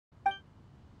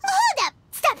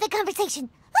the conversation.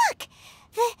 Look!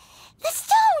 The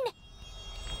stone!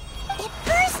 It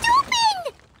burst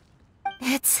open!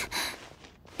 It's...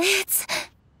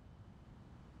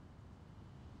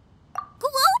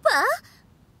 Guoba?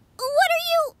 What are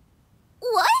you...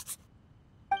 What?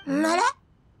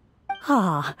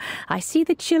 Ah, I see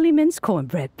the chili mince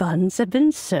cornbread buns have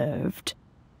been served.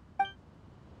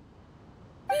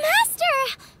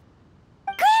 Master!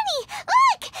 Granny,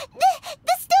 look!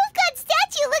 The Stove God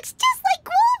statue looks just like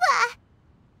Guoba!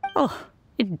 Oh,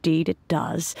 indeed it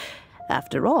does.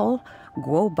 After all,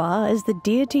 Guoba is the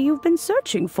deity you've been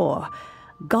searching for.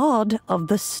 God of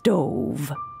the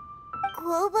Stove.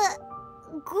 Guoba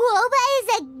is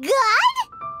a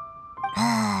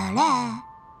god?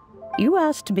 You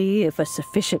asked me if a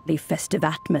sufficiently festive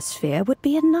atmosphere would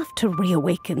be enough to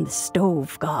reawaken the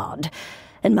Stove God.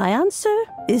 And my answer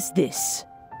is this.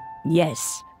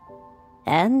 Yes.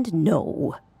 And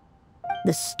no.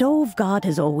 The Stove God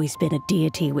has always been a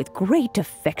deity with great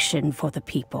affection for the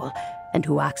people, and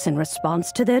who acts in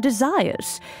response to their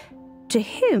desires. To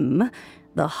him,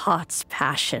 the heart's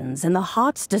passions and the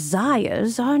heart's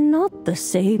desires are not the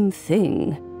same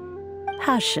thing.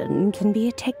 Passion can be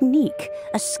a technique,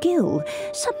 a skill,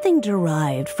 something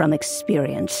derived from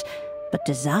experience. But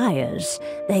desires,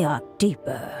 they are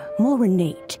deeper, more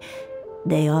innate.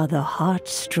 They are the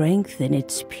heart's strength in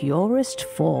its purest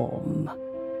form.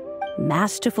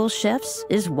 Masterful chefs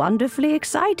is wonderfully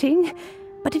exciting,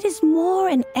 but it is more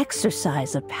an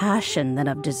exercise of passion than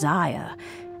of desire.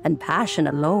 And passion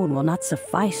alone will not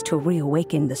suffice to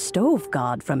reawaken the Stove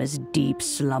God from his deep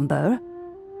slumber.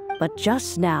 But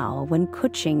just now, when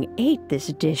Kuching ate this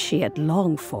dish he had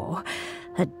longed for,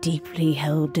 a deeply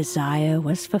held desire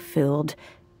was fulfilled.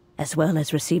 As well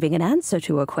as receiving an answer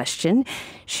to her question,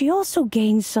 she also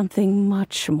gained something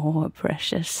much more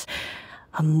precious.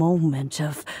 A moment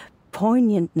of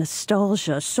poignant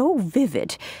nostalgia so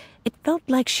vivid, it felt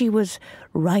like she was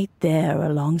right there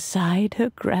alongside her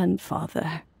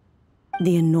grandfather.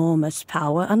 The enormous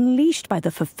power unleashed by the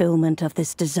fulfillment of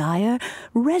this desire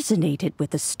resonated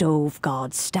with the Stove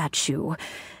God statue,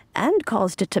 and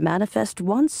caused it to manifest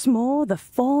once more the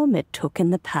form it took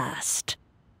in the past.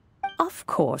 Of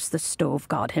course, the Stove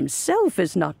God himself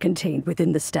is not contained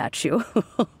within the statue.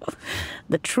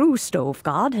 The true Stove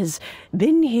God has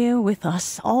been here with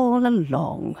us all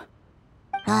along.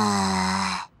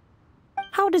 How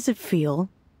does it feel,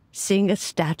 seeing a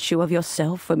statue of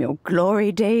yourself from your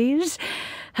glory days?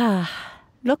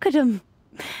 Look at him.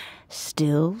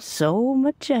 Still so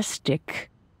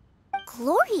majestic.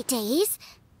 Glory days?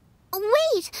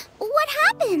 Wait, what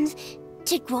happened?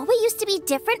 Did Guoba used to be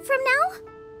different from now?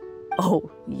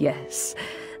 Oh, yes.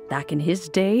 Back in his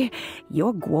day,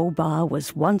 your Guoba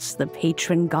was once the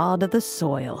patron god of the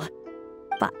soil.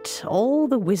 But all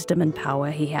the wisdom and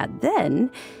power he had then,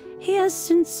 he has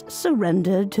since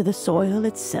surrendered to the soil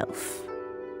itself.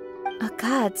 A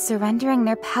god surrendering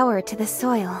their power to the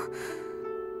soil.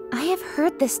 I have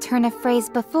heard this turn of phrase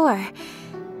before,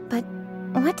 but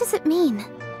what does it mean?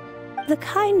 The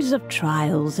kinds of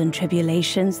trials and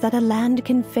tribulations that a land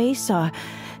can face are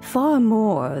far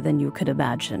more than you could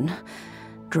imagine.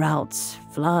 Droughts,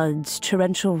 floods,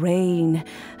 torrential rain,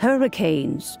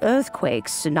 hurricanes,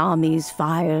 earthquakes, tsunamis,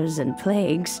 fires, and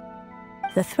plagues.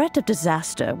 The threat of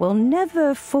disaster will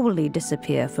never fully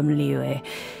disappear from Liyue.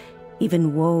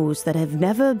 Even woes that have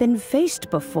never been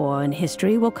faced before in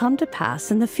history will come to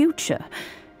pass in the future.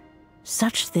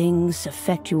 Such things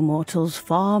affect you mortals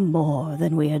far more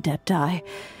than we Adepti,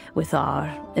 with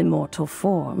our immortal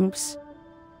forms.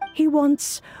 He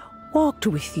once walked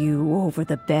with you over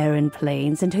the barren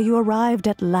plains until you arrived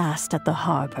at last at the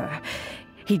harbor.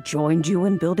 He joined you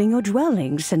in building your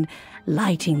dwellings and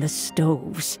lighting the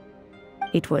stoves.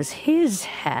 It was his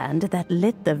hand that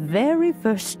lit the very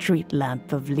first street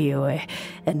lamp of Liyue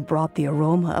and brought the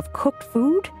aroma of cooked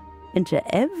food into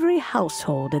every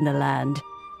household in the land.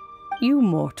 You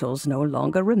mortals no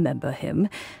longer remember him,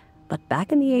 but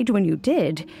back in the age when you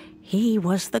did, he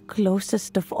was the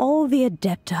closest of all the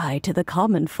Adepti to the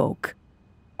common folk.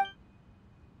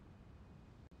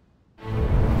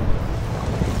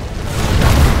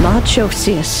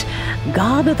 Marchosius,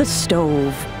 god of the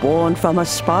stove, born from a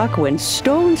spark when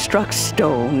stone struck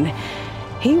stone.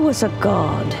 He was a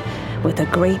god with a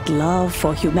great love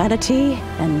for humanity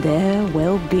and their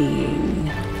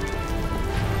well-being.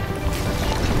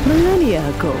 Millennia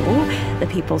ago, the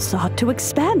people sought to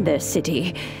expand their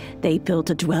city. They built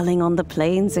a dwelling on the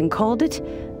plains and called it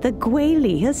the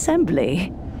Gueli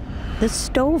Assembly. The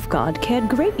Stove God cared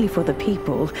greatly for the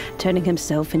people, turning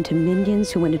himself into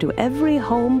minions who went into every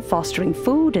home, fostering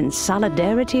food and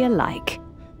solidarity alike.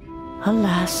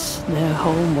 Alas, their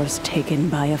home was taken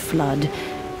by a flood.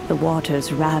 The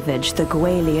waters ravaged the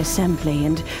Gueli assembly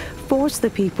and forced the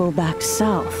people back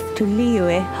south to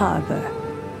Liyue Harbor.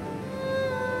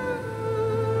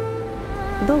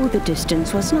 Though the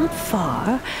distance was not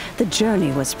far, the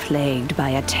journey was plagued by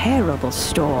a terrible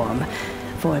storm.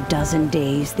 For a dozen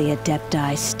days, the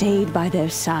Adepti stayed by their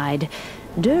side.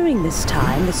 During this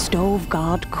time, the Stove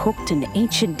God cooked an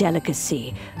ancient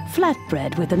delicacy,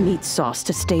 flatbread with a meat sauce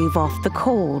to stave off the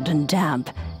cold and damp,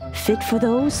 fit for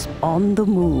those on the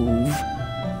move.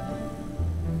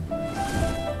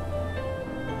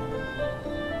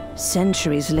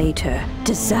 Centuries later,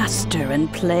 disaster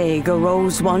and plague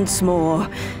arose once more.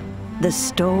 The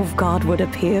Stove God would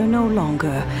appear no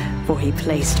longer, for he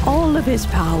placed all of his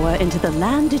power into the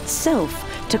land itself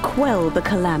to quell the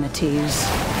calamities.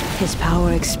 His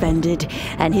power expended,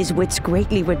 and his wits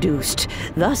greatly reduced.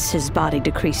 Thus his body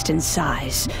decreased in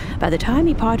size. By the time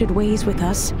he parted ways with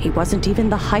us, he wasn't even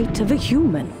the height of a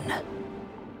human.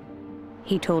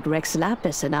 He told Rex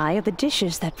Lapis and I of the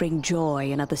dishes that bring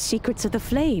joy and of the secrets of the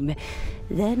flame,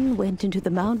 then went into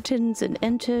the mountains and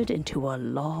entered into a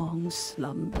long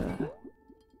slumber.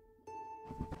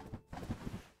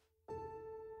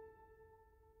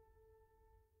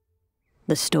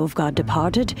 The Stove God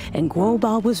departed, and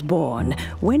Guoba was born.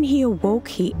 When he awoke,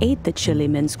 he ate the chili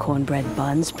mince cornbread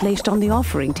buns placed on the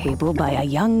offering table by a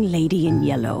young lady in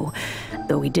yellow.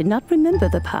 Though he did not remember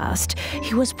the past,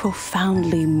 he was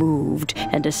profoundly moved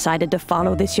and decided to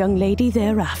follow this young lady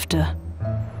thereafter.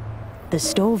 The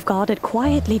Stove God had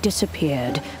quietly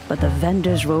disappeared, but the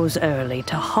vendors rose early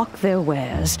to hawk their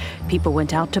wares. People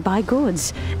went out to buy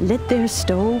goods, lit their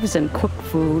stoves, and cooked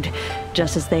food,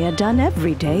 just as they had done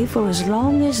every day for as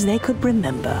long as they could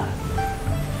remember.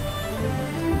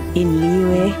 In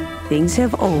Liyue, things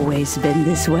have always been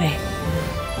this way.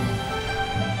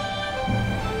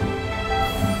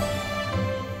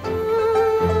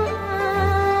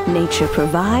 Nature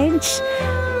provides,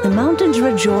 the mountains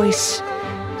rejoice.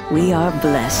 We are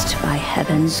blessed by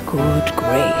heaven's good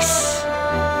grace.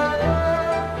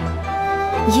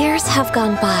 Years have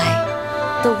gone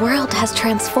by. The world has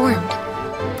transformed,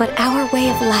 but our way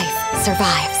of life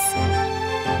survives.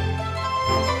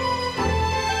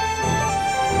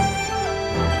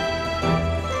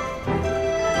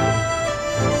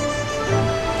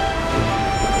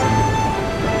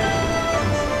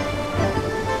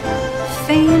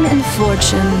 Fame and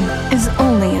fortune is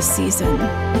only a season.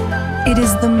 It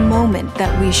is the moment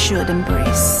that we should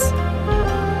embrace.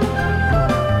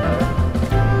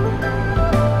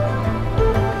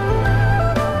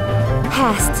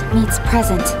 Past meets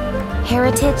present.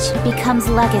 Heritage becomes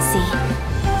legacy.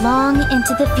 Long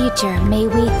into the future may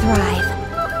we thrive.